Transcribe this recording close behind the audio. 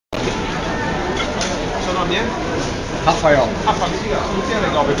nome é? Rafael. Rafael, o que é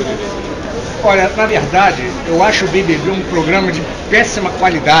legal o BBB? Olha, na verdade, eu acho o BBB um programa de péssima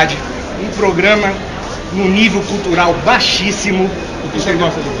qualidade, um programa no nível cultural baixíssimo. O que você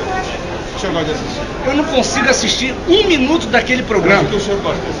gosta de ver? O que o senhor gosta de assistir? Eu não consigo assistir um minuto daquele programa. Mas o que o senhor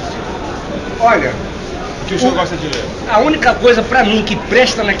gosta de assistir? Olha, O que o senhor gosta de ler? a única coisa pra mim que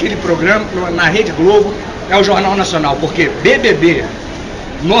presta naquele programa, na Rede Globo, é o Jornal Nacional, porque BBB,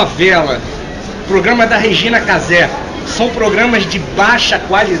 novela, programa da Regina Casé, são programas de baixa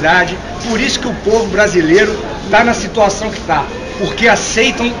qualidade, por isso que o povo brasileiro está na situação que está, porque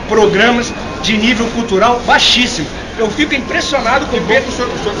aceitam programas de nível cultural baixíssimo. Eu fico impressionado com o Pedro. O senhor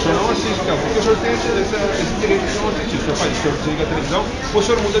não assiste, então, porque o senhor tem esse direito de não assistir. O senhor faz isso, o senhor desliga a televisão, ou o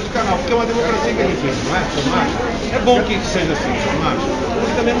senhor muda de canal, porque é uma democracia que a gente vive, não é? O senhor não acha? É bom que seja assim, o senhor não acha?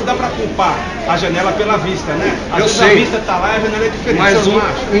 Porque também não dá para culpar a janela pela vista, né? Às vezes a vista está lá e a janela é diferente, mas o senhor não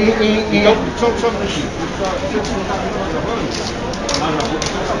acha? Então, só um minutinho.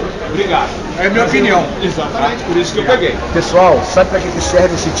 Obrigado. É a minha opinião. Exatamente, por isso que eu peguei. Pessoal, sabe para que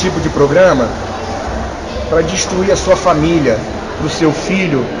serve esse tipo de programa? Para destruir a sua família, para o seu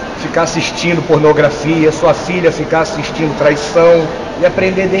filho ficar assistindo pornografia, sua filha ficar assistindo traição e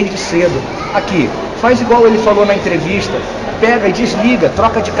aprender desde cedo. Aqui, faz igual ele falou na entrevista, pega e desliga,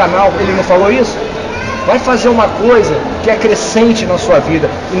 troca de canal, ele não falou isso? Vai fazer uma coisa que é crescente na sua vida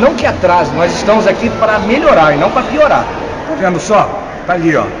e não que atrase. Nós estamos aqui para melhorar e não para piorar. Tá vendo só? Tá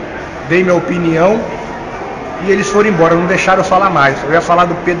ali, ó. Dei minha opinião e eles foram embora, não deixaram eu falar mais. Eu ia falar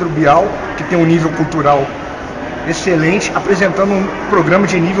do Pedro Bial, que tem um nível cultural excelente, apresentando um programa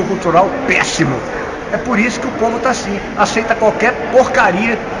de nível cultural péssimo. É por isso que o povo tá assim, aceita qualquer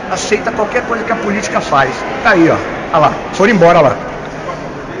porcaria, aceita qualquer coisa que a política faz. Tá aí, ó. Olha lá, foram embora lá.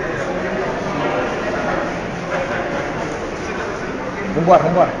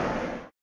 Vambora.